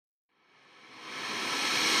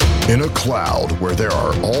In a cloud where there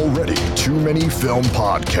are already too many film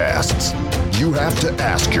podcasts, you have to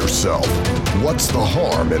ask yourself, what's the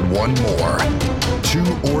harm in one more?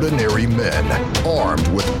 Two ordinary men armed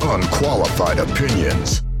with unqualified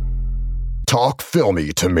opinions. Talk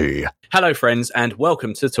filmy to me. Hello, friends, and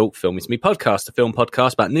welcome to Talk Filmy to Me podcast, a film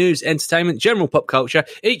podcast about news, entertainment, general pop culture.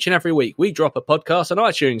 Each and every week, we drop a podcast on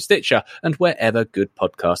iTunes, Stitcher, and wherever good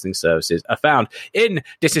podcasting services are found. In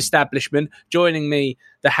this establishment, joining me,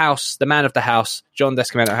 the man of the house, John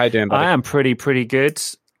Descamento. How you doing, buddy? I am pretty good.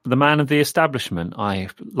 The man of the establishment. I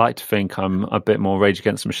like to think I'm a bit more Rage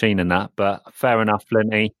Against the Machine than that, but fair enough,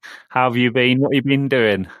 Flinty. How have you been? What have you been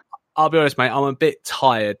doing? I'll be honest, mate, I'm a bit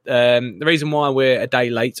tired. The reason why we're a day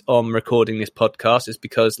late on recording this podcast is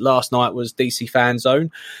because last night was DC Fandome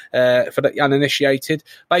for the uninitiated.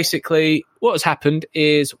 Basically, what has happened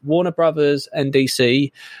is Warner Brothers and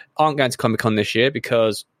DC aren't going to Comic-Con this year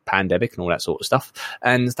because pandemic and all that sort of stuff,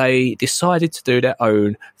 and they decided to do their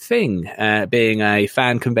own thing, being a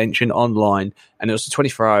fan convention online, and it was a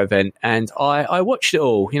 24-hour event, and I watched it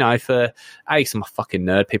all, you know, for because I'm a fucking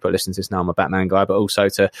nerd. People are listening to this now, I'm a Batman guy, but also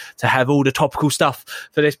to have all the topical stuff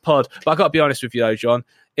for this pod. But I got to be honest with you though, John,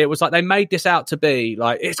 it was like they made this out to be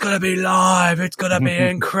like, it's going to be live, it's going to be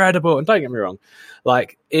incredible, and don't get me wrong,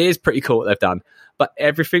 like, it is pretty cool what they've done, but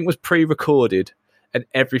everything was pre-recorded, and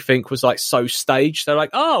everything was like so staged. They're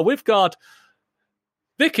like, oh, we've got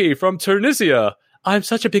Vicky from Tunisia. I'm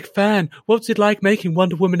such a big fan. What's it like making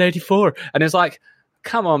Wonder Woman 84? And it's like,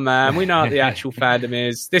 come on, man. We know what the actual fandom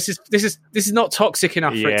is. This is not toxic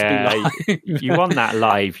enough for it to be live. You want that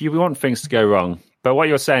live. You want things to go wrong. But what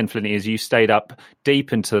you're saying, Flinty, is you stayed up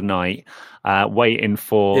deep into the night waiting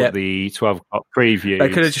for the 12 o'clock preview. They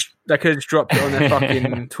could have just dropped it on their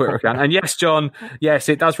fucking Twitter account. And yes, John, yes,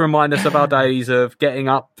 it does remind us of our days of getting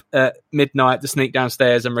up at midnight to sneak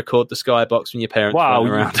downstairs and record the Skybox when your parents weren't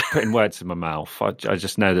around. You're putting words in my mouth. I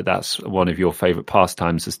just know that that's one of your favourite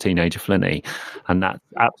pastimes as teenager Flinty, and that's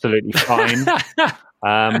absolutely fine.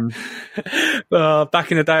 Back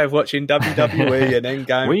in the day of watching WWE and then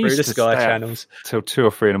going through the Sky channels till 2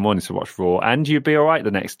 or 3 in the morning to watch Raw, and you'd be all right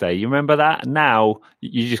the next day. You remember that? Now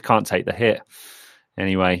you just can't take the hit.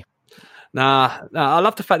 Anyway, nah, I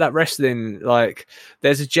love the fact that wrestling, like,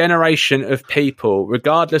 there's a generation of people,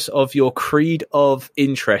 regardless of your creed of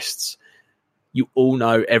interests, you all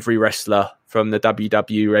know every wrestler from the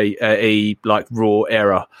WWE like Raw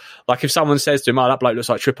era. Like, if someone says to him, oh, that bloke looks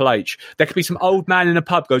like Triple H, there could be some old man in a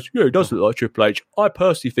pub goes, yeah, he does look like Triple H. I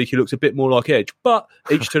personally think he looks a bit more like Edge, but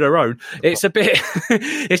each to their own. It's a bit,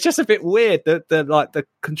 it's just a bit weird that the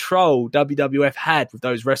control WWF had with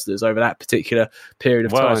those wrestlers over that particular period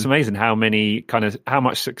of time. Well, it's amazing how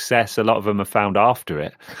much success a lot of them have found after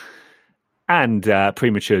it. And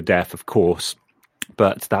premature death, of course,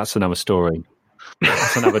 but that's another story.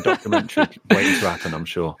 That's another documentary waiting to happen, I'm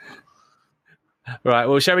sure. Right,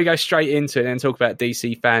 well, shall we go straight into it and talk about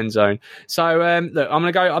DC Fandome? So, look, I'm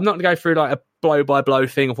not going to go through like a blow-by-blow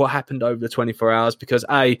thing of what happened over the 24 hours because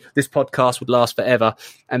A, this podcast would last forever,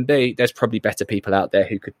 and B, there's probably better people out there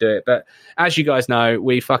who could do it. But as you guys know,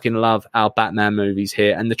 we fucking love our Batman movies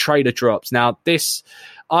here, and the trailer drops. Now,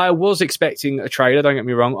 I was expecting a trailer, don't get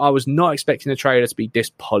me wrong. I was not expecting the trailer to be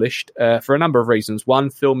this polished for a number of reasons.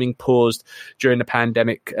 One, filming paused during the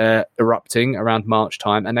pandemic erupting around March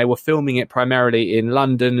time, and they were filming it primarily in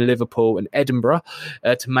London, Liverpool, and Edinburgh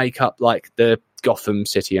to make up like the Gotham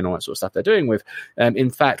City and all that sort of stuff they're doing with. In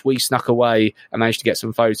fact, we snuck away and managed to get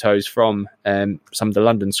some photos from some of the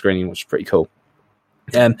London screening, which is pretty cool.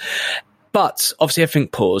 But obviously everything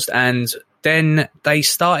paused, and then they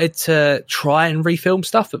started to try and refilm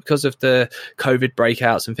stuff, but because of the COVID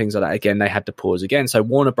breakouts and things like that, again, they had to pause again. So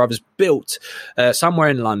Warner Brothers built somewhere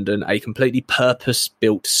in London a completely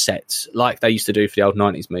purpose-built set, like they used to do for the old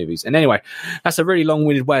 90s movies. And anyway, that's a really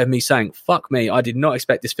long-winded way of me saying, fuck me, I did not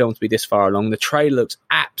expect this film to be this far along. The trailer looks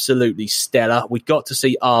absolutely stellar. We got to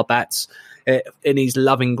see Arbats in his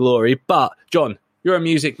loving glory. But, John, you're a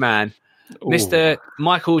music man. Ooh. Mr.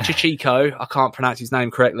 Michael Chichico, I can't pronounce his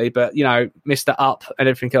name correctly, but, you know, Mr. Up and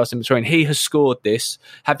everything else in between. He has scored this.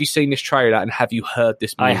 Have you seen this trailer and have you heard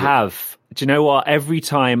this music? I have. Do you know what? Every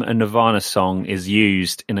time a Nirvana song is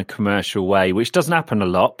used in a commercial way, which doesn't happen a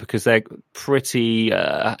lot because they're pretty,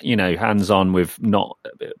 hands-on with not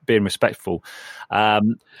being respectful.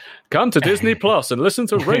 Come to Disney Plus and listen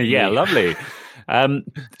to Ring. Yeah, lovely.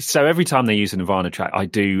 So every time they use a Nirvana track,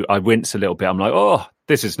 I wince a little bit. I'm like, oh,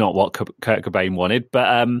 this is not what Kurt Cobain wanted.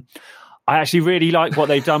 But I actually really like what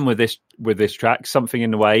they've done with this track, Something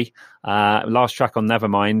in the Way. Last track on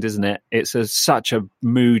Nevermind, isn't it? It's such a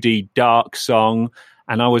moody, dark song.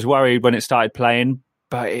 And I was worried when it started playing,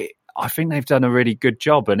 but I think they've done a really good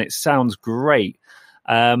job, and it sounds great.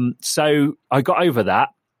 So I got over that.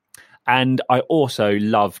 And I also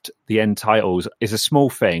loved the end titles. It's a small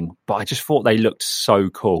thing, but I just thought they looked so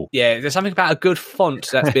cool. Yeah, there's something about a good font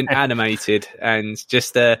that's been animated and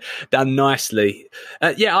just done nicely.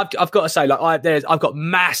 Yeah, I've got to say, like, I've got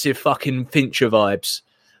massive fucking Fincher vibes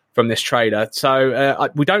from this trailer. So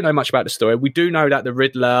we don't know much about the story. We do know that the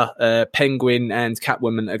Riddler, Penguin, and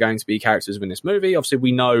Catwoman are going to be characters in this movie. Obviously,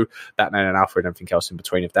 we know Batman and Alfred and everything else in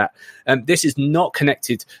between of that. This is not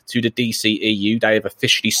connected to the DCEU. They have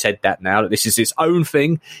officially said that now, that this is its own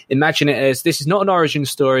thing. Imagine it as, this is not an origin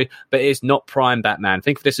story, but it is not Prime Batman.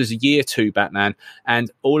 Think of this as a year 2 Batman,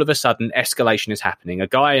 and all of a sudden, escalation is happening. A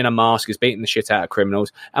guy in a mask is beating the shit out of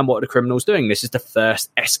criminals, and what are the criminals doing? This is the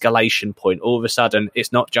first escalation point. All of a sudden,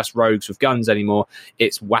 it's not just rogues with guns anymore,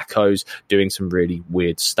 it's wackos doing some really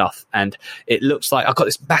weird stuff. And it looks like I've got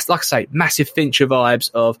this, like I say, massive Fincher vibes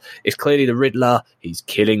of, it's clearly the Riddler, he's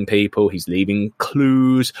killing people, he's leaving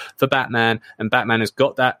clues for Batman, and Batman has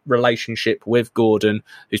got that relationship with Gordon,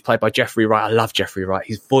 who's played by Jeffrey Wright. I love Jeffrey Wright.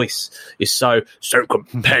 His voice is so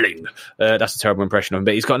compelling. That's a terrible impression of him,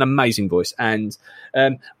 but he's got an amazing voice. And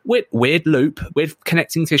weird loop, weird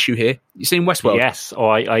connecting tissue here. You seen Westworld? Yes.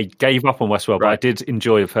 I gave up on Westworld, right, but I did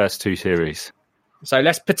enjoy the first 2 series. So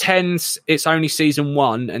let's pretend it's only season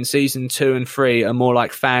 1 and season 2 and 3 are more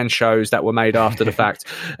like fan shows that were made after the fact.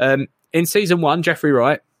 In season 1, Jeffrey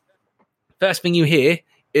Wright, first thing you hear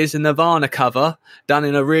is a Nirvana cover done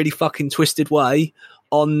in a really fucking twisted way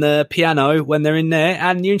on the piano when they're in there,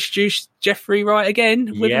 and you introduce Jeffrey Wright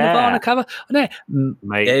again with a Nirvana cover. Mate,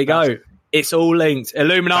 there you go. It's all linked.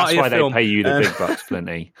 Illuminati. That's why film. They pay you the big bucks,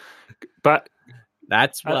 Flinty. But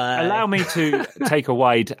that's why. Allow me to take a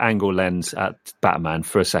wide angle lens at Batman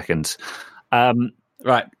for a second.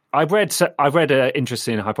 Right. I've read an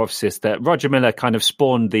interesting hypothesis that Roger Miller kind of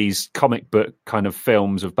spawned these comic book kind of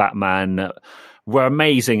films of Batman that were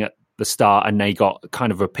amazing at the start, and they got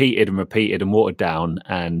kind of repeated and watered down,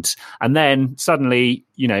 and then suddenly,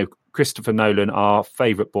 you know, Christopher Nolan, our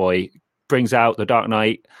favorite boy, brings out The Dark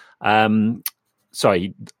Knight.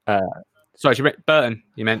 Sorry, you meant Burton.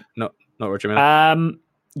 You meant not Roger Miller.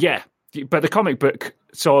 Yeah, but the comic book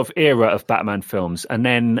sort of era of Batman films, and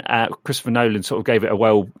then Christopher Nolan sort of gave it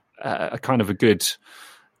a kind of a good,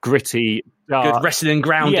 gritty, good wrestling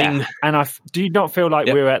grounding. Yeah. And do you not feel like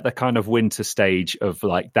we're at the kind of winter stage of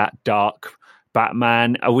like that dark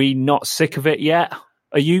Batman? Are we not sick of it yet?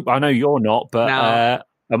 Are you? I know you're not, but no.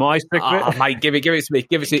 Am I sick of it? Mate, give it to me.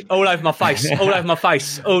 Give it to me. All over my face. All over my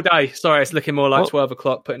face. All day. Sorry, it's looking more like 12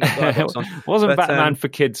 o'clock putting the box on. Wasn't Batman for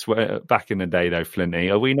kids back in the day, though, Flinty?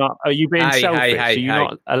 Are we not? Are you being selfish? Are you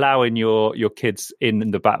not allowing your kids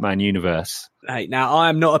in the Batman universe? Hey, now I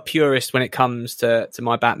am not a purist when it comes to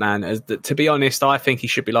my Batman. To be honest, I think he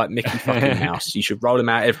should be like Mickey fucking Mouse. You should roll him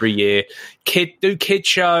out every year. Do kid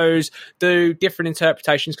shows, do different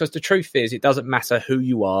interpretations, because the truth is, it doesn't matter who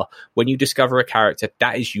you are. When you discover a character,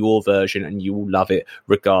 that is your version, and you will love it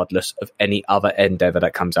regardless of any other endeavor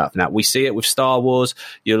that comes out from that. We see it with Star Wars.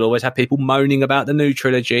 You'll always have people moaning about the new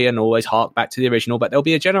trilogy and always hark back to the original, but there'll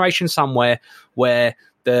be a generation somewhere where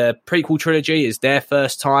the prequel trilogy is their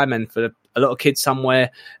first time, and for a lot of kids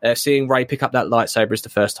somewhere, seeing Ray pick up that lightsaber is the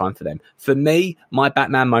first time for them. For me, my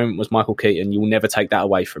Batman moment was Michael Keaton. You'll never take that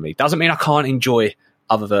away from me. Doesn't mean I can't enjoy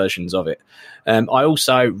other versions of it. I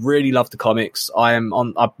also really love the comics.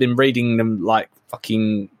 I've been reading them like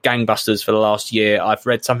fucking gangbusters for the last year. I've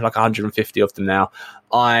read something like 150 of them now.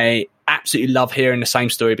 I absolutely love hearing the same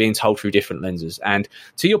story being told through different lenses. And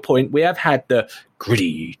to your point, we have had the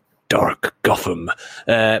gritty, dark Gotham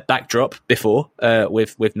backdrop before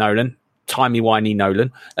with Nolan. Timey-wimey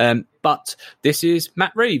Nolan. But this is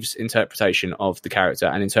Matt Reeves' interpretation of the character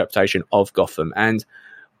and interpretation of Gotham. And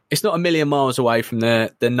it's not a million miles away from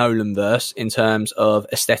the Nolan verse in terms of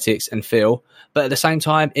aesthetics and feel. But at the same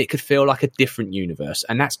time, it could feel like a different universe.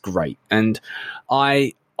 And that's great. And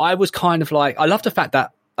I was kind of like, I love the fact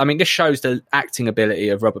that, I mean, this shows the acting ability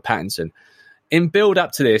of Robert Pattinson. In build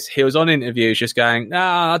up to this, he was on interviews just going,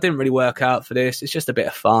 I didn't really work out for this. It's just a bit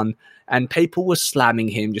of fun. And people were slamming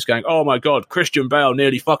him, just going, oh my God, Christian Bale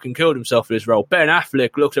nearly fucking killed himself for this role. Ben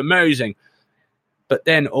Affleck looked amazing. But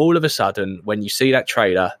then all of a sudden, when you see that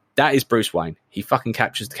trailer, that is Bruce Wayne. He fucking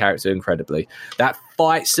captures the character incredibly. That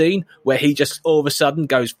fight scene where he just all of a sudden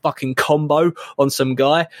goes fucking combo on some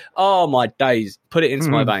guy. Oh my days. Put it into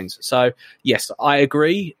my veins. So yes, I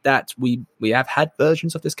agree that we have had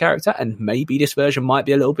versions of this character, and maybe this version might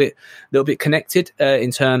be a little bit connected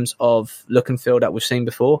in terms of look and feel that we've seen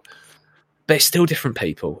before. But it's still different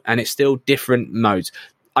people, and it's still different modes.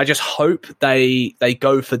 I just hope they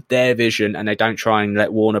go for their vision and they don't try and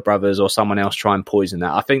let Warner Brothers or someone else try and poison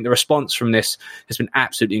that. I think the response from this has been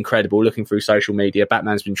absolutely incredible. Looking through social media,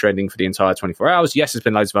 Batman's been trending for the entire 24 hours. Yes, there's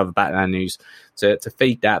been loads of other Batman news to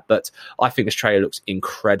feed that, but I think this trailer looks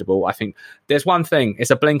incredible. I think there's one thing, it's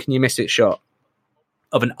a blink and you miss it shot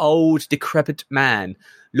of an old, decrepit man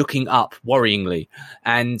looking up worryingly.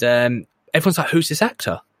 And everyone's like, who's this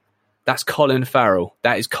actor? That's Colin Farrell.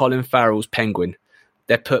 That is Colin Farrell's Penguin.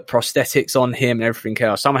 They put prosthetics on him and everything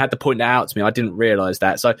else. Someone had to point that out to me. I didn't realise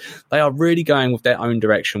that. So they are really going with their own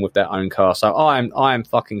direction with their own cast. So I am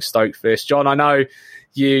fucking stoked for this. John, I know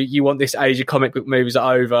you want this age of comic book movies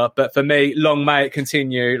are over, but for me, long may it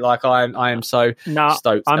continue. Like I am so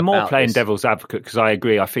stoked. I'm more about playing this. devil's advocate because I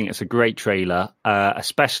agree. I think it's a great trailer,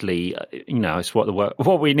 especially it's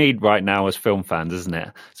what we need right now as film fans, isn't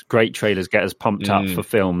it? It's great trailers get us pumped up for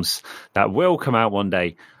films that will come out one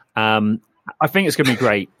day. I think it's going to be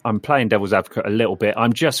great. I'm playing devil's advocate a little bit.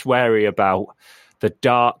 I'm just wary about the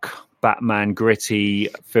dark Batman gritty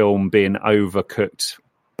film being overcooked.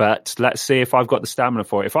 But let's see if I've got the stamina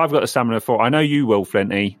for it. If I've got the stamina for it, I know you will,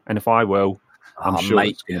 Flinty. And if I will, I'm sure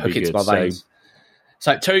mate, it's going to be good. my veins.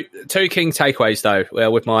 So two king takeaways,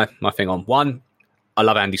 though, with my thing on. One, I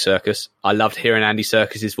love Andy Serkis. I loved hearing Andy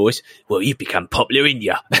Serkis' voice. Well, you've become popular, in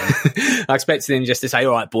you. I expected him just to say,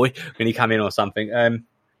 all right, boy, when he come in or something.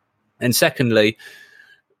 And secondly,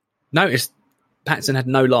 notice Pattinson had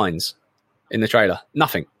no lines in the trailer.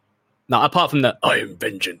 Nothing. No, apart from the I am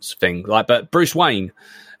vengeance thing. But Bruce Wayne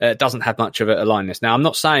doesn't have much of a line in this. Now, I'm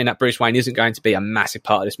not saying that Bruce Wayne isn't going to be a massive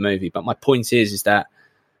part of this movie, but my point is that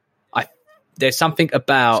there's something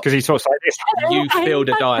about because he talks like this. You feel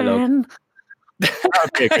the dialogue.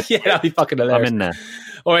 Yeah, that'd be fucking hilarious. I'm in there.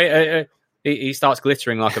 Or he starts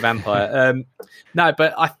glittering like a vampire. No,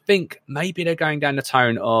 but I think maybe they're going down the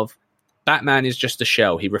tone of Batman is just a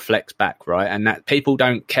shell. He reflects back, right? And that people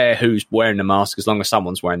don't care who's wearing the mask as long as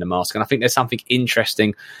someone's wearing the mask. And I think there's something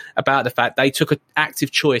interesting about the fact they took an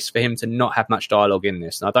active choice for him to not have much dialogue in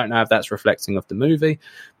this. And I don't know if that's reflecting of the movie,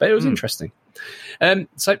 but it was interesting.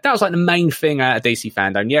 So that was like the main thing out of DC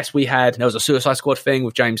Fandome. Yes, there was a Suicide Squad thing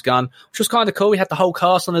with James Gunn, which was kind of cool. We had the whole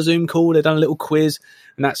cast on a Zoom call. They'd done a little quiz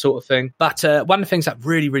and that sort of thing. But one of the things that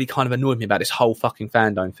really, really kind of annoyed me about this whole fucking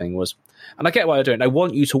Fandome thing was, and I get why they're doing it, they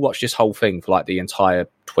want you to watch this whole thing for like the entire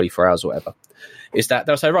 24 hours or whatever, is that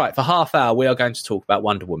they'll say, right, for half hour, we are going to talk about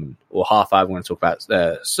Wonder Woman, or half hour, we're going to talk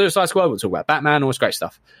about Suicide Squad, we'll talk about Batman, all this great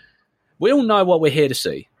stuff. We all know what we're here to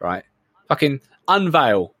see, right? Fucking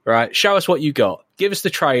unveil, right? Show us what you got. Give us the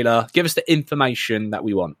trailer. Give us the information that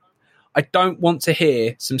we want. I don't want to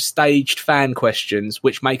hear some staged fan questions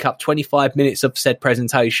which make up 25 minutes of said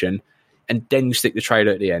presentation and then you stick the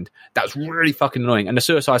trailer at the end. That was really fucking annoying. And the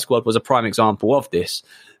Suicide Squad was a prime example of this.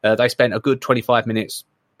 They spent a good 25 minutes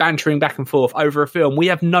bantering back and forth over a film we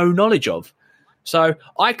have no knowledge of. So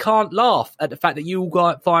I can't laugh at the fact that you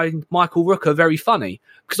all find Michael Rooker very funny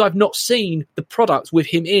because I've not seen the product with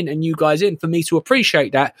him in and you guys in for me to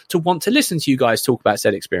appreciate that, to want to listen to you guys talk about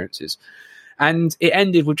said experiences. And it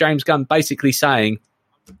ended with James Gunn basically saying,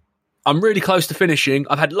 I'm really close to finishing.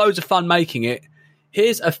 I've had loads of fun making it.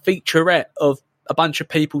 Here's a featurette of a bunch of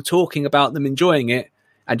people talking about them enjoying it.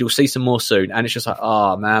 And you'll see some more soon. And it's just like,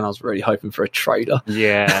 oh man, I was really hoping for a trailer.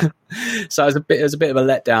 Yeah. So it was a bit of a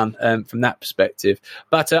letdown from that perspective.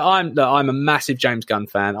 But I'm a massive James Gunn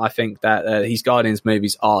fan. I think that his Guardians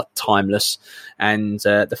movies are timeless. And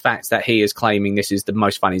the fact that he is claiming this is the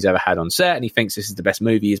most fun he's ever had on set, and he thinks this is the best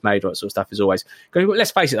movie he's made, all that sort of stuff is always going.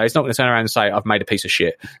 Let's face it, though, he's not going to turn around and say I've made a piece of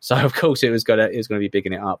shit. So of course it was going to be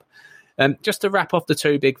bigging it up. Just to wrap off the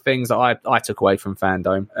two big things that I took away from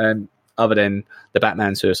Fandome. Other than the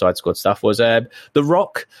Batman Suicide Squad stuff, was The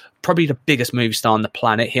Rock, probably the biggest movie star on the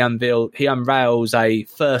planet. He unveils a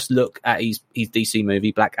first look at his DC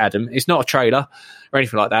movie, Black Adam. It's not a trailer or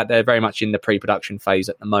anything like that. They're very much in the pre-production phase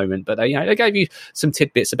at the moment, but they gave you some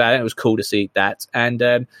tidbits about it. It was cool to see that. And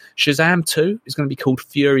Shazam 2 is going to be called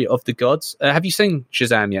Fury of the Gods. Have you seen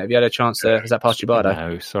Shazam yet? Have you had a chance to, has that passed you by though?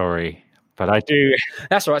 No, sorry. But I do.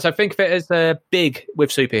 That's all right. So think of it as big with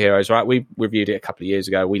superheroes, right? We reviewed it a couple of years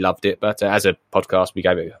ago. We loved it. But as a podcast, we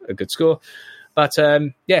gave it a good score. But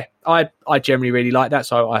I generally really like that.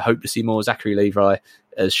 So I hope to see more Zachary Levi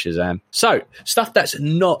as Shazam. So stuff that's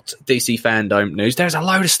not DC Fandome news. There's a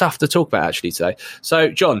load of stuff to talk about actually today. So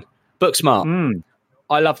John, Booksmart.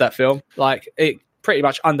 I love that film. Like pretty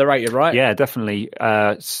much underrated, right? Yeah, definitely.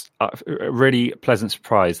 A really pleasant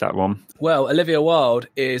surprise, that one. Well, Olivia Wilde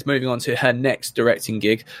is moving on to her next directing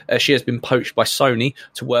gig. She has been poached by Sony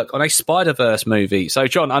to work on a Spider-Verse movie. So,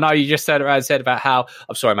 John, I know you just said about how...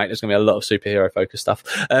 I'm sorry, mate, there's going to be a lot of superhero-focused stuff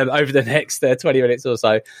over the next 20 minutes or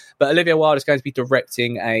so. But Olivia Wilde is going to be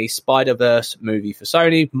directing a Spider-Verse movie for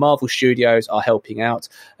Sony. Marvel Studios are helping out,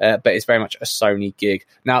 but it's very much a Sony gig.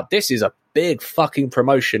 Now, this is a big fucking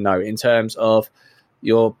promotion, though, in terms of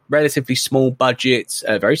your relatively small budget,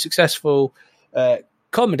 very successful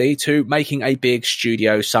comedy to making a big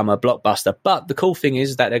studio summer blockbuster. But the cool thing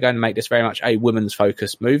is that they're going to make this very much a women's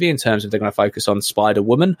focused movie in terms of they're going to focus on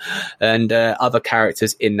Spider-Woman and other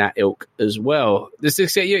characters in that ilk as well. Does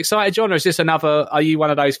this get you excited, John, or is this another... Are you one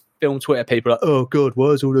of those film Twitter people like, oh God, why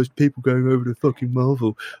is all those people going over to fucking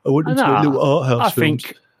Marvel? I want them to do little art house films.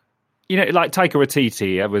 Think, like Taika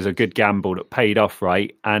Waititi was a good gamble that paid off,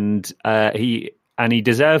 right? And he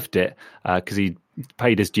deserved it because he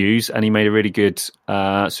paid his dues and he made a really good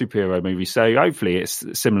superhero movie. So hopefully it's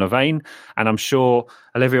a similar vein. And I'm sure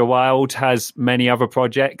Olivia Wilde has many other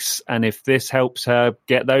projects. And if this helps her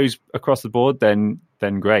get those across the board, then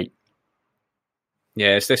great.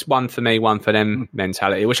 Yeah, it's this one for me, one for them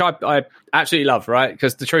mentality, which I absolutely love, right?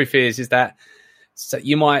 Because the truth is that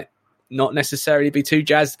you might not necessarily be too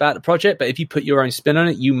jazzed about the project, but if you put your own spin on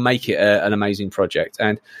it, you make it an amazing project.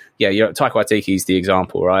 And yeah, Taika Waititi is the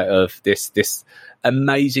example, right, of this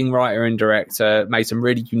amazing writer and director, made some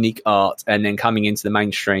really unique art, and then coming into the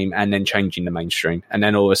mainstream and then changing the mainstream. And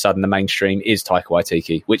then all of a sudden the mainstream is Taika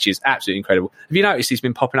Waititi, which is absolutely incredible. Have you noticed he's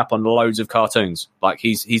been popping up on loads of cartoons? Like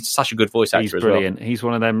he's such a good voice actor as well. He's brilliant. He's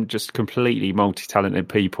one of them just completely multi-talented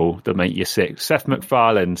people that make you sick. Seth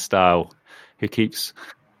MacFarlane style, who keeps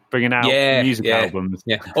bringing out music albums.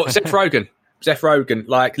 Yeah. Or Seth Rogen,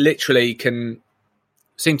 like literally can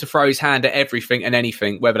seem to throw his hand at everything and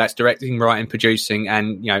anything, whether that's directing, writing, producing,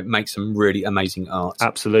 and make some really amazing art.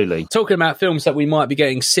 Absolutely. Talking about films that we might be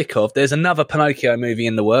getting sick of, there's another Pinocchio movie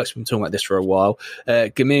in the works. We've been talking about this for a while.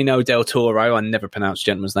 Guillermo del Toro, I never pronounced the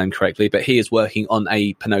gentleman's name correctly, but he is working on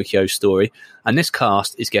a Pinocchio story, and this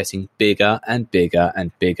cast is getting bigger and bigger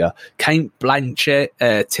and bigger. Kate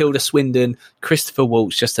Blanchett, Tilda Swinton, Christopher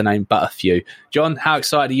Waltz, just to name but a few. John, how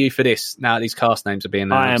excited are you for this now these cast names are being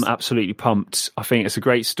announced? I am absolutely pumped. I think it's a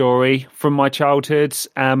great story from my childhood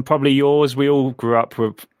and probably yours. We all grew up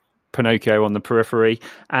with Pinocchio on the periphery,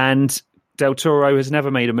 and Del Toro has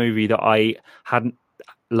never made a movie that I hadn't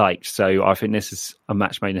liked, so I think this is a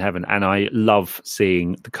match made in heaven, and I love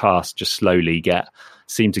seeing the cast just slowly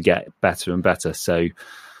seem to get better and better. So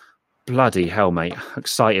bloody hell, mate,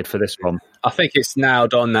 excited for this one. I think it's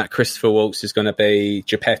nailed on that Christopher Waltz is going to be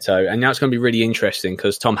Geppetto, and now it's going to be really interesting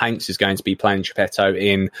because Tom Hanks is going to be playing Geppetto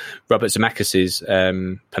in Robert Zemeckis'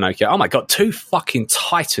 Pinocchio. Oh my God, two fucking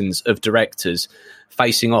titans of directors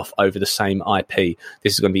facing off over the same IP.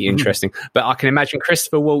 This is going to be interesting. But I can imagine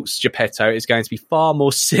Christopher Waltz Geppetto is going to be far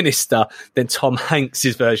more sinister than Tom Hanks'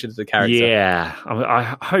 version of the character. Yeah,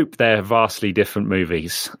 I hope they're vastly different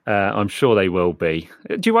movies. I'm sure they will be.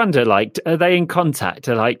 Do you wonder, are they in contact?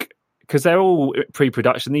 Because they're all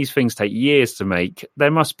pre-production. These things take years to make. They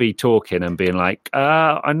must be talking and being like,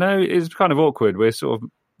 I know it's kind of awkward. We're sort of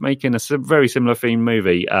making a very similar themed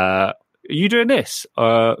movie. Are you doing this?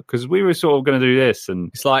 Because we were sort of going to do this. And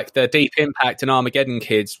it's like the Deep Impact and Armageddon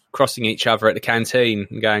kids crossing each other at the canteen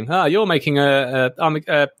and going, you're making a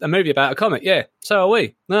movie about a comet. Yeah, so are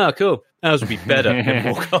we. Oh, cool. Ours would be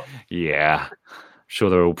better. Yeah, sure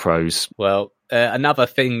they're all pros. Well, another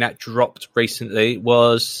thing that dropped recently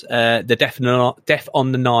was the Death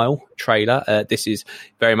on the Nile trailer. This is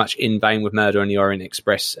very much in vein with Murder on the Orient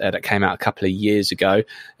Express that came out a couple of years ago.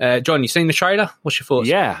 John, you seen the trailer? What's your thoughts?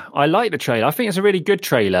 Yeah, I like the trailer. I think it's a really good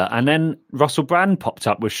trailer. And then Russell Brand popped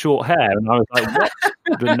up with short hair, and I was like,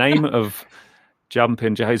 what? The name of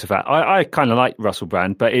Jumping Jehoshaphat. I kind of like Russell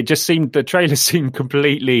Brand, but it just seemed, the trailer seemed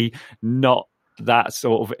completely not that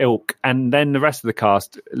sort of ilk. And then the rest of the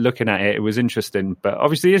cast, looking at it, it was interesting. But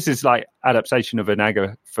obviously this is like adaptation of an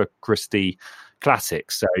Agatha Christie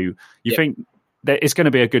classic, so you think that it's going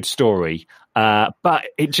to be a good story, but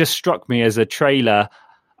it just struck me as a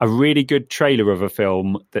really good trailer of a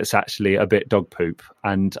film that's actually a bit dog poop,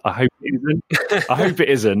 and I hope it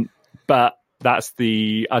isn't. But that's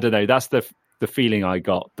the feeling I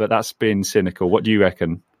got. But that's being cynical. What do you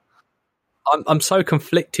reckon? I'm so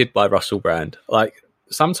conflicted by Russell Brand. Like,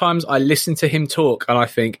 sometimes I listen to him talk and I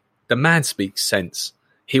think the man speaks sense.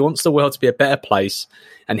 He wants the world to be a better place,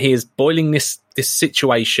 and he is boiling this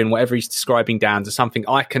situation, whatever he's describing, down to something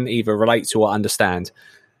I can either relate to or understand.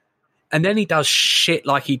 And then he does shit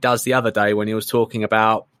like he does the other day when he was talking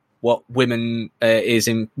about what women is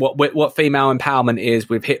in what female empowerment is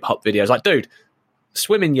with hip hop videos. Like, dude,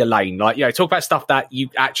 swim in your lane. Like, talk about stuff that you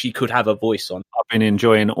actually could have a voice on. I've been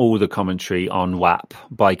enjoying all the commentary on WAP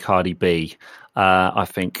by Cardi B. I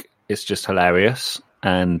think it's just hilarious,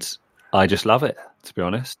 and I just love it, to be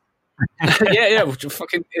honest. Yeah.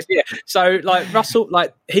 So, like, Russell,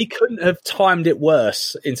 like, he couldn't have timed it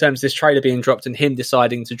worse in terms of this trailer being dropped and him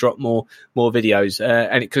deciding to drop more videos,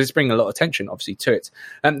 and because it's bringing a lot of attention, obviously, to it.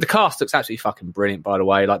 The cast looks absolutely fucking brilliant, by the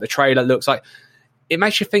way. Like, the trailer looks like it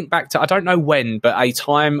makes you think back to, I don't know when, but a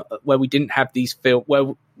time where we didn't have these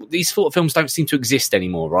where these sort of films don't seem to exist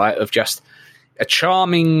anymore, right? Of just a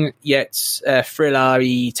charming yet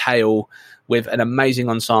thriller-y tale with an amazing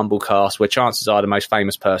ensemble cast, where chances are the most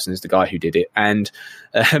famous person is the guy who did it. And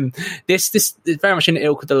this is very much in the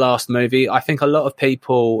ilk of the last movie. I think a lot of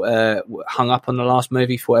people hung up on the last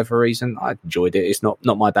movie for whatever reason. I enjoyed it. It's not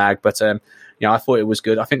my bag, but I thought it was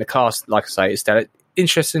good. I think the cast, like I say, is stellar.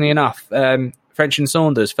 Interestingly enough, French and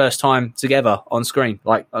Saunders, first time together on screen,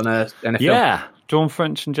 like on a film. Yeah, Dawn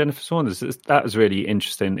French and Jennifer Saunders. That was really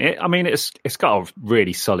interesting. It's got a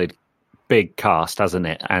really solid big cast, hasn't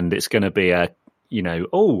it? And it's going to be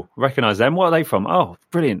recognise them. What are they from? Oh,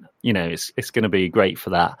 brilliant. It's going to be great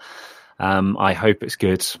for that. I hope it's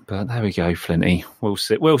good, but there we go, Flinty. We'll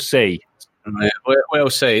see. We'll see. We'll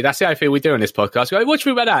see. That's the only thing we do on this podcast. What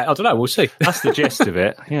should we about that? I don't know. We'll see. That's the gist of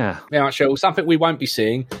it. Yeah. Very much sure. Something we won't be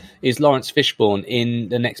seeing is Lawrence Fishburne in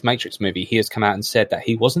the next Matrix movie. He has come out and said that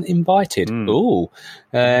he wasn't invited. Ooh.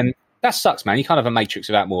 That sucks, man. You can't have a Matrix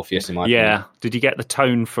without Morpheus, in my opinion. Yeah. Did you get the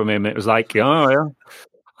tone from him? It was like, oh, yeah.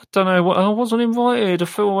 I don't know. I wasn't invited. I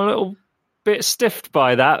feel a little bit stiffed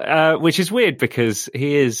by that, which is weird because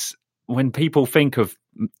he is, when people think of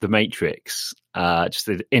the Matrix, just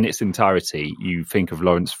in its entirety, you think of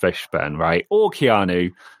Lawrence Fishburne, right? Or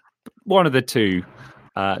Keanu, one of the two.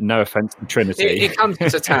 No offense to Trinity. It comes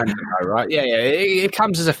as a tandem, though, right? Yeah. It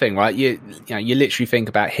comes as a thing, right? You literally think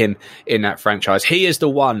about him in that franchise. He is the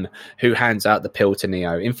one who hands out the pill to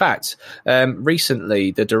Neo. In fact,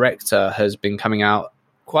 recently the director has been coming out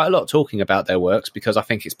quite a lot talking about their works because I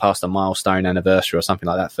think it's past a milestone anniversary or something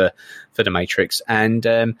like that for the Matrix. And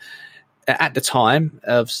at the time,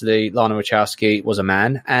 obviously, Lana Wachowski was a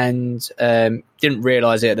man and didn't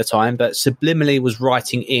realise it at the time, but subliminally was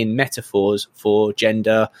writing in metaphors for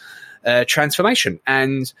gender transformation.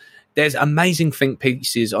 And there's amazing think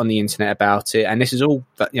pieces on the internet about it, and this is all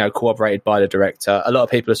corroborated by the director. A lot of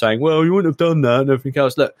people are saying, well, you wouldn't have done that and everything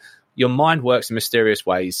else. Look, your mind works in mysterious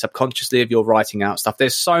ways. Subconsciously, if you're writing out stuff,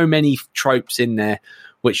 there's so many tropes in there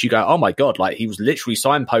which you go, oh my God, like he was literally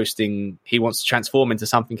signposting he wants to transform into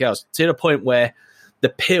something else, to the point where the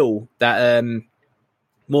pill that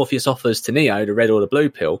Morpheus offers to Neo, the red or the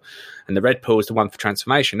blue pill, and the red pill is the one for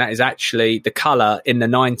transformation, that is actually the colour in the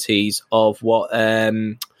 90s of what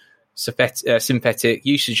synthetic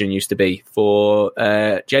estrogen used to be for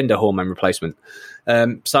gender hormone replacement.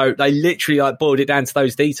 So they literally boiled it down to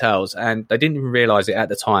those details, and they didn't even realise it at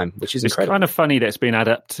the time, which is incredible. It's kind of funny that it's been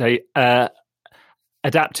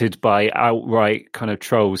adapted by outright kind of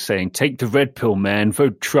trolls saying, take the red pill, man,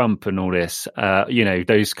 vote Trump and all this.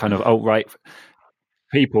 Those kind of outright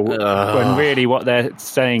people, when really what they're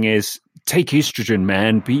saying is, take estrogen,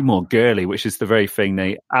 man, be more girly, which is the very thing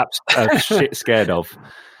they are shit scared of.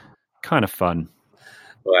 Kind of fun.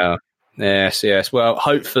 Well, yes. Well,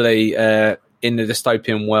 hopefully in the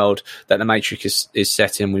dystopian world that the Matrix is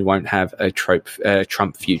set in, we won't have a Trump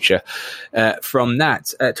future. From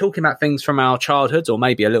that, talking about things from our childhoods, or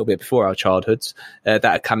maybe a little bit before our childhoods, that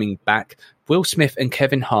are coming back, Will Smith and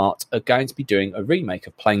Kevin Hart are going to be doing a remake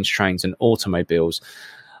of Planes, Trains and Automobiles.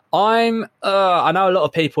 I know a lot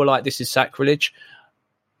of people are like, this is sacrilege.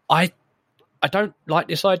 I don't like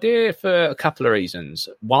this idea for a couple of reasons.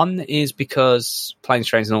 One is because Planes,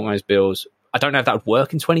 Trains and Automobiles, I don't know if that would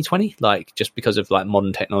work in 2020, like just because of like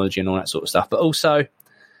modern technology and all that sort of stuff. But also,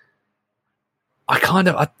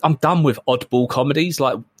 I'm done with oddball comedies.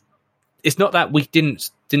 Like, it's not that we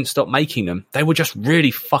didn't stop making them; they were just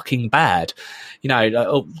really fucking bad.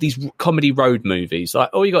 These comedy road movies. Like,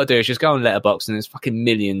 all you got to do is just go on Letterboxd, and there's fucking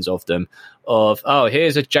millions of them.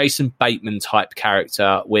 Here's a Jason Bateman type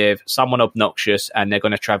character with someone obnoxious, and they're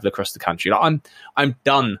going to travel across the country. Like, I'm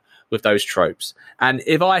done with those tropes. And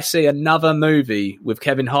if I see another movie with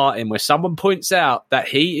Kevin Hart in where someone points out that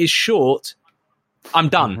he is short, I'm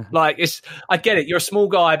done. Like, I get it. You're a small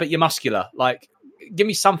guy, but you're muscular. Like, give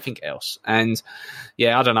me something else. And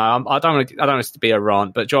yeah, I don't know. I don't want it to be a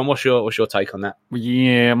rant, but John, what's your take on that?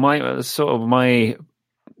 Yeah, my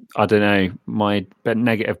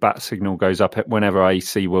negative bat signal goes up whenever I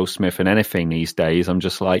see Will Smith in anything these days. I'm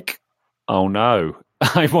just like, oh no.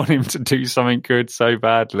 I want him to do something good so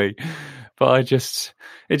badly, but it just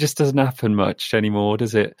doesn't happen much anymore,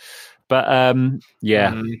 does it? But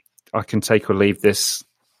I can take or leave this.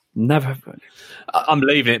 Never. I'm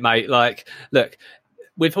leaving it, mate. Like, look,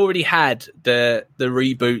 we've already had the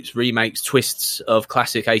reboots, remakes, twists of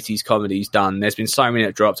classic 80s comedies done. There's been so many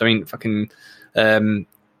that dropped. I mean, fucking,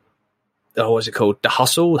 what's it called? The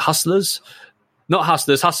Hustlers? Not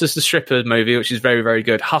Hustlers. Hustlers, the stripper movie, which is very, very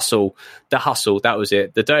good. The Hustle, that was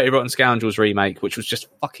it. The Dirty Rotten Scoundrels remake, which was just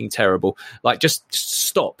fucking terrible. Like, just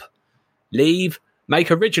stop. Leave.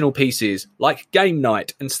 Make original pieces like Game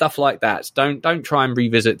Night and stuff like that. Don't try and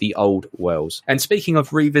revisit the old worlds. And speaking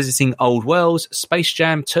of revisiting old worlds, Space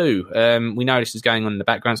Jam 2. We know this is going on in the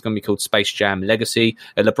background. It's going to be called Space Jam Legacy.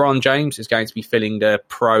 LeBron James is going to be filling the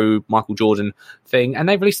pro Michael Jordan thing. And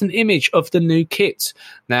they've released an image of the new kit.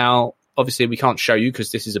 Now, obviously, we can't show you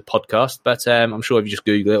because this is a podcast, but I'm sure if you just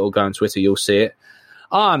Google it or go on Twitter, you'll see it.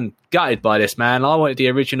 I'm gutted by this, man. I wanted the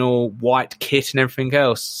original white kit and everything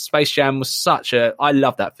else. Space Jam was I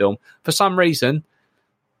love that film. For some reason,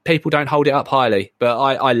 people don't hold it up highly, but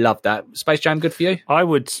I love that. Space Jam, good for you? I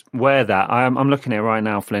would wear that. I'm looking at it right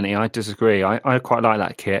now, Flinty. I disagree. I quite like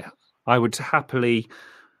that kit. I would happily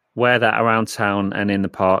wear that around town and in the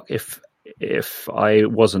park if I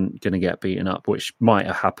wasn't going to get beaten up, which might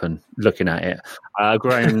have happened looking at it. A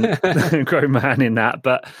grown man in that,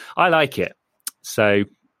 but I like it. So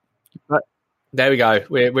there we go.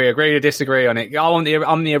 We agree to disagree on it. I'm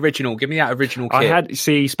the original. Give me that original kit.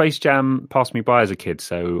 Space Jam passed me by as a kid,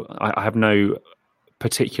 so I have no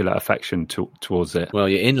particular affection towards it. Well,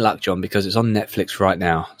 you're in luck, John, because it's on Netflix right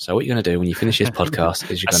now. So what you're going to do when you finish this podcast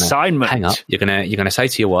is you're going to hang up. You're going to say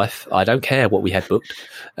to your wife, "I don't care what we had booked.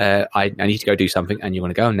 I need to go do something," and you're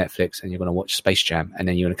going to go on Netflix and you're going to watch Space Jam, and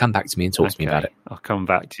then you're going to come back to me and talk to me about it. I'll come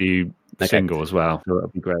back to you single as well. So that'll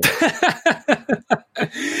be great.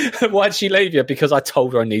 Why'd she leave you? Because I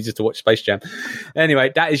told her I needed to watch Space Jam.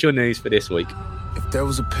 Anyway, that is your news for this week. If there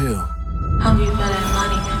was a pill, hungry for that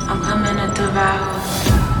money, I'm coming to devour.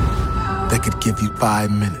 They could give you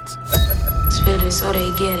 5 minutes. Spit it so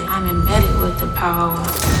they get it. I'm embedded with the power.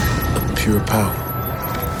 Of pure power.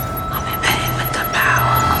 I'm embedded with the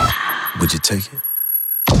power. Would you take it?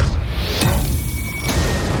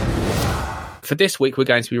 For this week, we're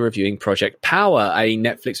going to be reviewing Project Power, a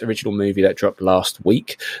Netflix original movie that dropped last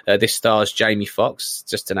week. This stars Jamie Foxx,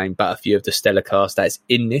 just to name but a few of the stellar cast that is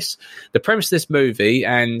in this. The premise of this movie,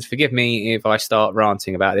 and forgive me if I start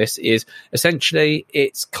ranting about this, is essentially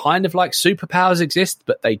it's kind of like superpowers exist,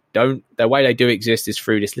 but they don't. The way they do exist is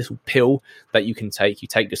through this little pill that you can take. You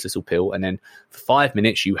take this little pill, and then for 5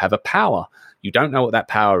 minutes, you have a power. You don't know what that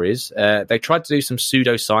power is. They tried to do some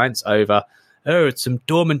pseudoscience over it's some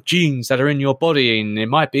dormant genes that are in your body, and it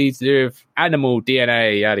might be animal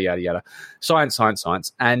DNA, yada, yada, yada. Science.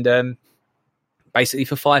 And basically,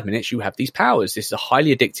 for 5 minutes, you have these powers. This is a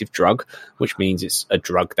highly addictive drug, which means it's a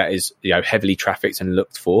drug that is heavily trafficked and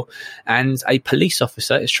looked for. And a police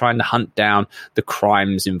officer is trying to hunt down the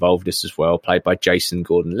crimes involved in this as well, played by Jason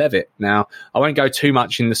Gordon-Levitt. Now, I won't go too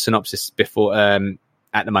much in the synopsis before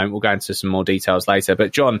at the moment. We'll go into some more details later.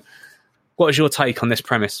 But, John, what is your take on this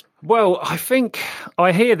premise? Well, I think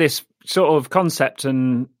I hear this sort of concept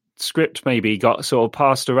and script maybe got sort of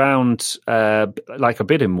passed around like a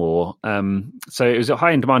bidding war. So it was a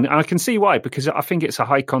high in demand. I can see why, because I think it's a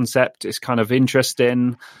high concept. It's kind of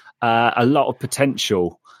interesting, a lot of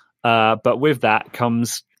potential. But with that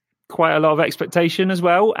comes quite a lot of expectation as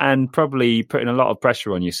well, and probably putting a lot of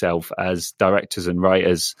pressure on yourself as directors and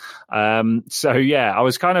writers. So yeah, I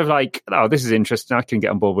was kind of like, oh, this is interesting. I can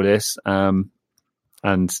get on board with this. And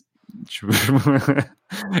and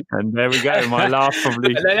there we go. My laugh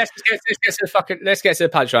probably. Let's get to the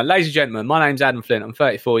punchline, ladies and gentlemen. My name's Adam Flint. I'm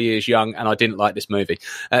 34 years young, and I didn't like this movie.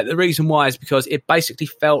 The reason why is because it basically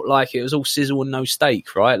felt like it was all sizzle and no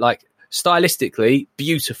steak, right? Like stylistically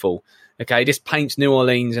beautiful. Okay, this paints New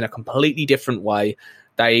Orleans in a completely different way.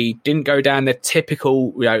 They didn't go down the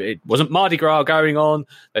typical, it wasn't Mardi Gras going on.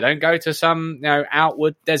 They don't go to some,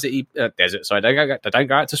 outward desert. Sorry, they don't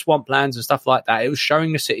go out to swamplands and stuff like that. It was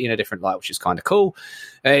showing the city in a different light, which is kind of cool.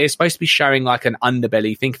 It's supposed to be showing like an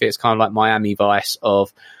underbelly. Think of it as kind of like Miami Vice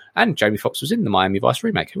and Jamie Foxx was in the Miami Vice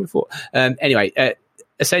remake. Who would have thought? Anyway,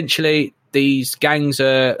 essentially, these gangs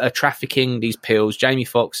are trafficking these pills. Jamie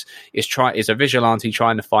Foxx is a vigilante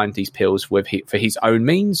trying to find these pills for his own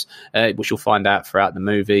means, which you'll find out throughout the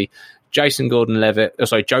movie. Joseph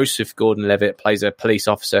Gordon-Levitt plays a police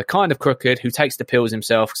officer, kind of crooked, who takes the pills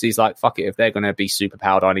himself because he's like, fuck it, if they're going to be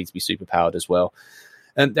superpowered, I need to be superpowered as well.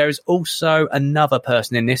 There is also another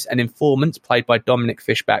person in this, an informant played by Dominic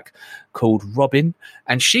Fishback, called Robin,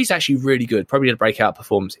 and she's actually really good, probably a breakout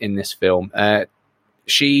performance in this film.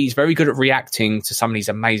 She's very good at reacting to some of these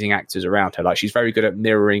amazing actors around her. Like, she's very good at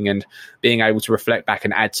mirroring and being able to reflect back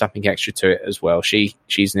and add something extra to it as well. She's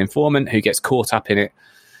an informant who gets caught up in it.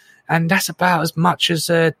 And that's about as much as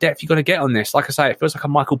depth you're going to get on this. Like I say, it feels like a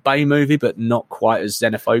Michael Bay movie, but not quite as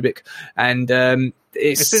xenophobic. And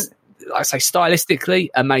it's like I say, stylistically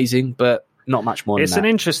amazing, but not much more than that. It's an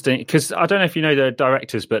interesting, because I don't know if you know the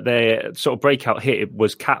directors, but their sort of breakout hit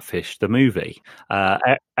was Catfish, the movie.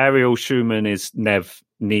 Ariel Schumann is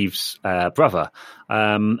Neve's brother.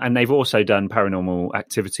 And they've also done Paranormal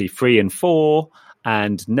Activity 3 and 4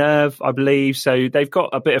 and Nerve, I believe. So they've got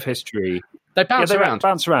a bit of history. They bounce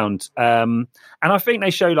around. And I think they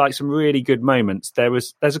show like some really good moments.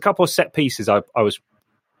 There's a couple of set pieces I was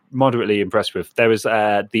moderately impressed with. There was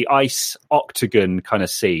the ice octagon kind of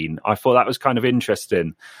scene. I thought that was kind of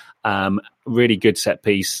interesting. Really good set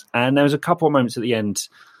piece. And there was a couple of moments at the end,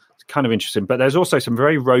 kind of interesting. But there's also some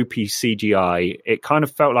very ropey CGI. It kind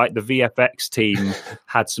of felt like the VFX team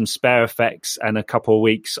had some spare effects and a couple of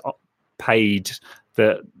weeks paid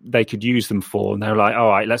that they could use them for. And they were like, all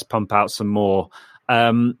right, let's pump out some more.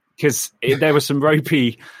 Because there was some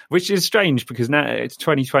ropey, which is strange because now it's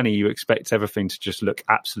 2020, you expect everything to just look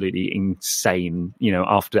absolutely insane,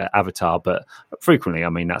 after Avatar. But frequently, I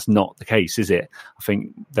mean, that's not the case, is it? I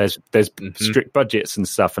think there's strict budgets and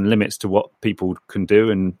stuff and limits to what people can do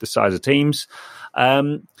and the size of teams.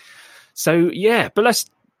 So yeah, but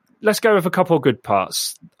let's go with a couple of good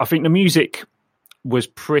parts. I think the music was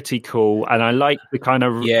pretty cool, and I like the kind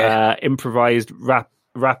of improvised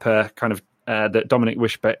rapper kind of. That Dominic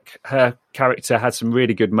Wishbeck, her character, had some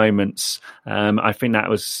really good moments. I think that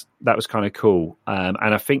was kind of cool. And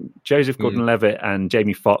I think Joseph Gordon-Levitt and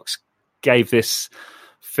Jamie Foxx gave this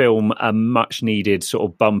film a much needed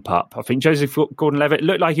sort of bump up. I think Joseph Gordon-Levitt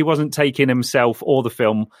looked like he wasn't taking himself or the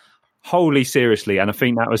film wholly seriously, and I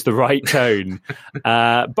think that was the right tone.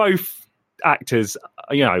 Both actors,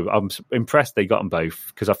 I'm impressed they got them both,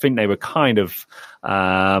 because I think they were kind of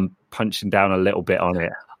punching down a little bit on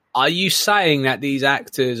it. Are you saying that these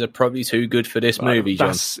actors are probably too good for this movie,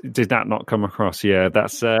 John? Did that not come across? Yeah,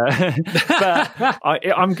 that's. But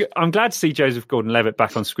I'm glad to see Joseph Gordon-Levitt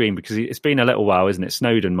back on screen, because it's been a little while, isn't it?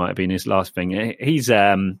 Snowden might have been his last thing. He's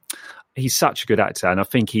such a good actor, and I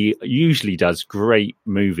think he usually does great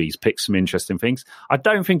movies, picks some interesting things. I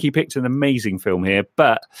don't think he picked an amazing film here,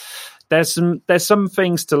 but there's some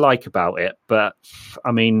things to like about it. But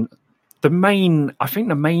I mean. The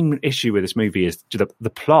main issue with this movie is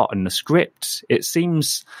the plot and the script. It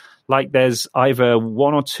seems like there's either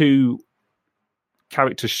one or two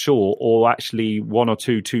characters short, or actually one or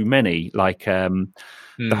two too many. Like the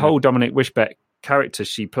whole Dominic Wishbeck character,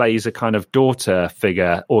 she plays a kind of daughter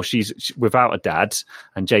figure, or she's without a dad,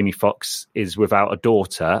 and Jamie Foxx is without a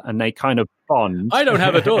daughter, and they kind of bond. I don't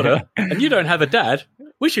have a daughter, and you don't have a dad.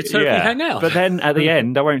 We should certainly hang out. But then at the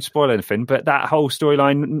end, I won't spoil anything, but that whole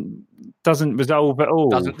storyline doesn't resolve at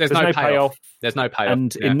all. There's no payoff. There's no payoff.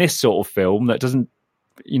 And in this sort of film, that doesn't,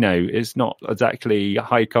 it's not exactly a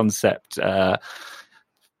high concept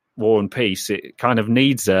War and Peace. It kind of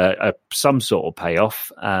needs some sort of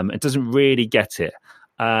payoff. It doesn't really get it.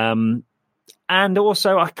 And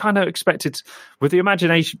also, I kind of expected, with the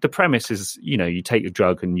imagination, the premise is, you take a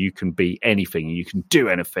drug and you can be anything, you can do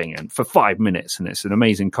anything, and for 5 minutes, and it's an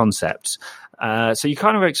amazing concept. So you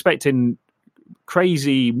kind of expecting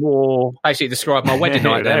crazy, more... Basically describe my wedding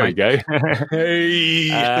night there, there we go. Hey!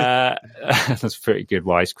 That's a pretty good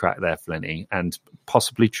wisecrack there, Flinty, and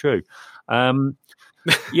possibly true. So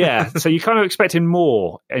you're kind of expecting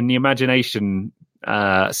more in the imagination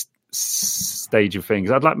stage of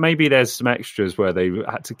things. I'd like, maybe there's some extras where they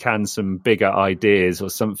had to can some bigger ideas or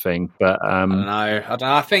something, but I don't know.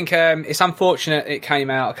 I think it's unfortunate it came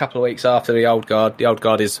out a couple of weeks after The Old Guard. The Old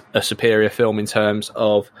Guard is a superior film in terms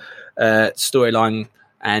of storyline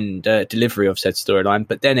and delivery of said storyline,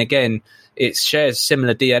 but then again, it shares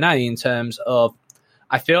similar DNA in terms of,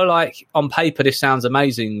 I feel like on paper this sounds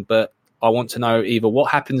amazing, but I want to know either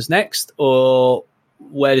what happens next or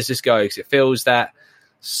where does this go, because it feels that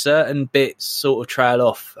certain bits sort of trail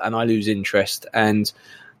off and I lose interest. And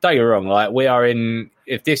don't get me wrong, like, we are in,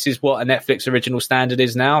 if this is what a Netflix original standard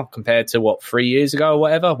is now compared to 3 years ago or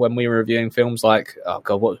whatever, when we were reviewing films like,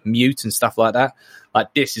 Mute and stuff like that,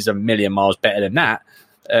 like, this is a million miles better than that,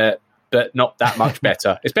 but not that much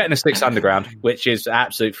better. It's better than Six Underground, which is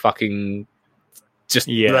absolute fucking just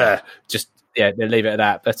they'll leave it at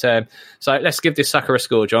that. But so let's give this sucker a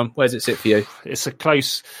score, John. Where's it sit for you? It's a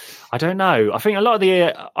close. I don't know. I think a lot of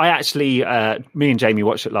me and Jamie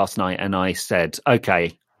watched it last night, and I said,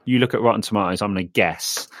 okay, you look at Rotten Tomatoes, I'm going to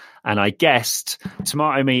guess. And I guessed,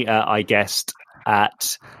 Tomato Meter, I guessed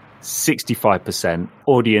at 65%,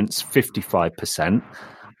 audience 55%.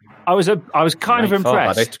 I was kind of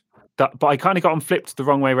impressed, but I kind of got them flipped the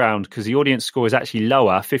wrong way around because the audience score is actually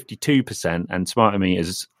lower, 52%, and Tomato Meter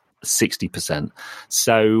is 60%.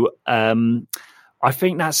 So I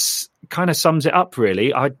think that's kind of sums it up,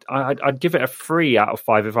 really. I'd give it a 3 out of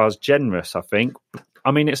 5 if I was generous, I think.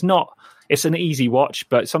 I mean, it's an easy watch,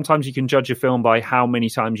 but sometimes you can judge a film by how many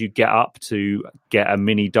times you get up to get a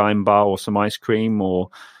mini dime bar or some ice cream or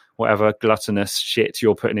whatever gluttonous shit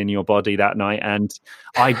you're putting in your body that night. And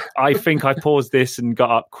I think I paused this and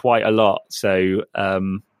got up quite a lot. So,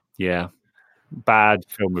 yeah, bad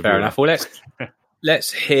film review. Fair enough. Well,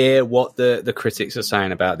 let's hear what the critics are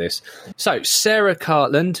saying about this. So, Sarah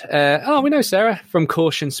Cartland, we know Sarah from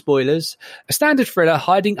Caution Spoilers. A standard thriller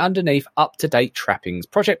hiding underneath up-to-date trappings.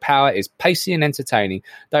 Project Power is pacey and entertaining,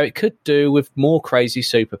 though it could do with more crazy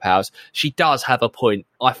superpowers. She does have a point.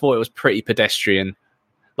 I thought it was pretty pedestrian.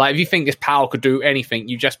 Like, if you think this power could do anything,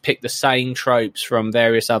 you just pick the same tropes from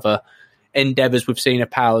various other endeavors we've seen of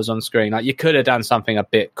powers on screen. Like, you could have done something a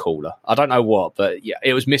bit cooler. I don't know what, but yeah,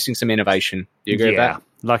 it was missing some innovation. Do you agree with that?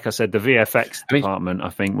 Like I said, the VFX department, I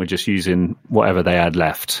think, were just using whatever they had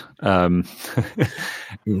left. Yeah.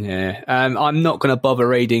 I'm not going to bother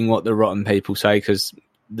reading what the Rotten people say because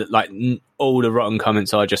all the Rotten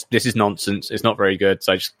comments are just, this is nonsense, it's not very good.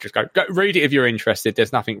 So just go read it if you're interested.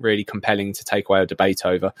 There's nothing really compelling to take away a debate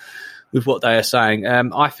over with what they are saying.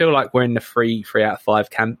 I feel like we're in the 3 out of 5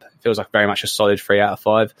 camp. It feels like very much a solid 3 out of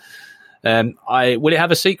 5. Will it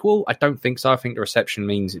have a sequel? I don't think so. I think the reception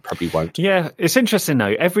means it probably won't. Yeah, it's interesting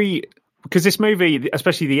though. Because this movie,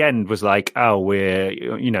 especially the end, was like,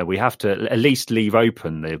 we have to at least leave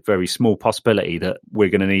open the very small possibility that we're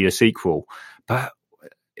going to need a sequel. But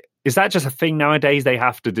is that just a thing nowadays they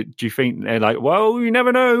have to do? Do you think they're like, well, you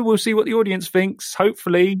never know, we'll see what the audience thinks,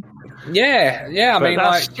 hopefully? Yeah. I mean,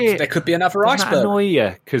 there could be another iceberg. Doesn't that annoy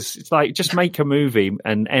you? Because it's like, just make a movie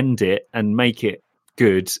and end it and make it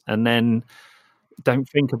good, and then don't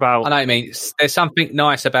think about... I know what I mean. There's something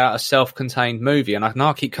nice about a self-contained movie, and I know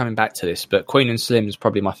I keep coming back to this, but Queen and Slim is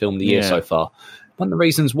probably my film of the year so far. One of the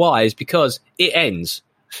reasons why is because it ends.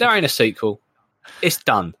 There ain't a sequel. It's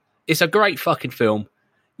done. It's a great fucking film.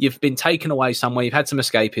 You've been taken away somewhere. You've had some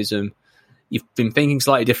escapism. You've been thinking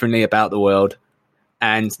slightly differently about the world.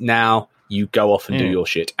 And now you go off and do your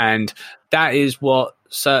shit. And that is what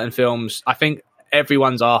certain films... I think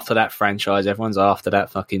everyone's after that franchise. Everyone's after that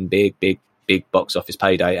fucking big box office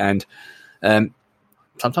payday. And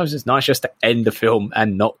sometimes it's nice just to end the film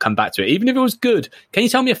and not come back to it. Even if it was good. Can you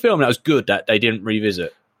tell me a film that was good that they didn't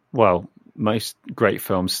revisit? Well, most great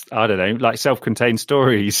films, I don't know, like self-contained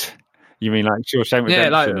stories... You mean like Shawshank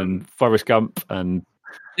Redemption and Forrest Gump and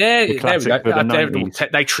there we go.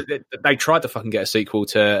 The they tried to fucking get a sequel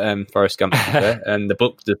to Forrest Gump there, and the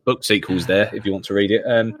book sequel's there if you want to read it.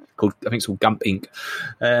 I think it's called Gump Inc.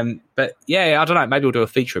 But yeah, I don't know. Maybe we'll do a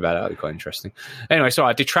feature about it. That'd be quite interesting. Anyway, so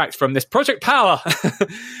I detract from this. Project Power.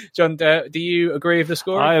 John, do you agree with the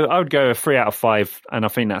score? I would go a 3 out of 5, and I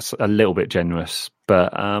think that's a little bit generous.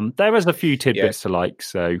 But there is a few tidbits to like,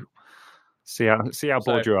 so. See how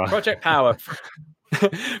bored you are. Project Power.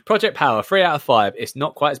 Project Power, 3 out of 5. It's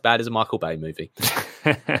not quite as bad as a Michael Bay movie.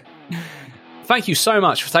 Thank you so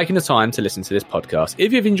much for taking the time to listen to this podcast.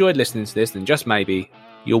 If you've enjoyed listening to this, then just maybe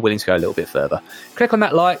you're willing to go a little bit further. Click on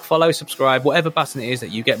that like, follow, subscribe, whatever button it is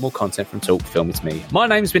that you get more content from Talk Film With Me. My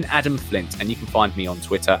name's been Adam Flint, and you can find me on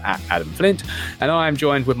Twitter at Adam Flint. And I am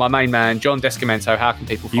joined with my main man, John Descamento. How can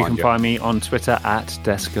people find you? You can find me on Twitter at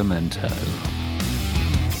Descamento.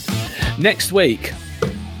 Next week,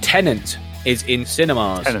 Tenet is in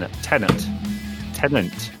cinemas. Tenet.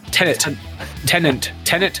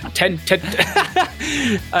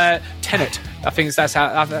 I think that's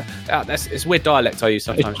how. It's weird dialect I use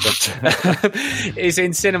sometimes. Is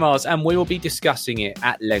in cinemas, and we will be discussing it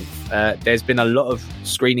at length. There's been a lot of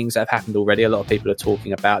screenings that have happened already. A lot of people are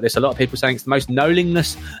talking about this. A lot of people saying it's the most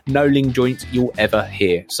Noling joint you'll ever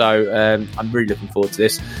hear. So I'm really looking forward to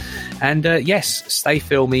this. And yes, stay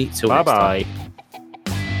filmy till next time. Bye-bye.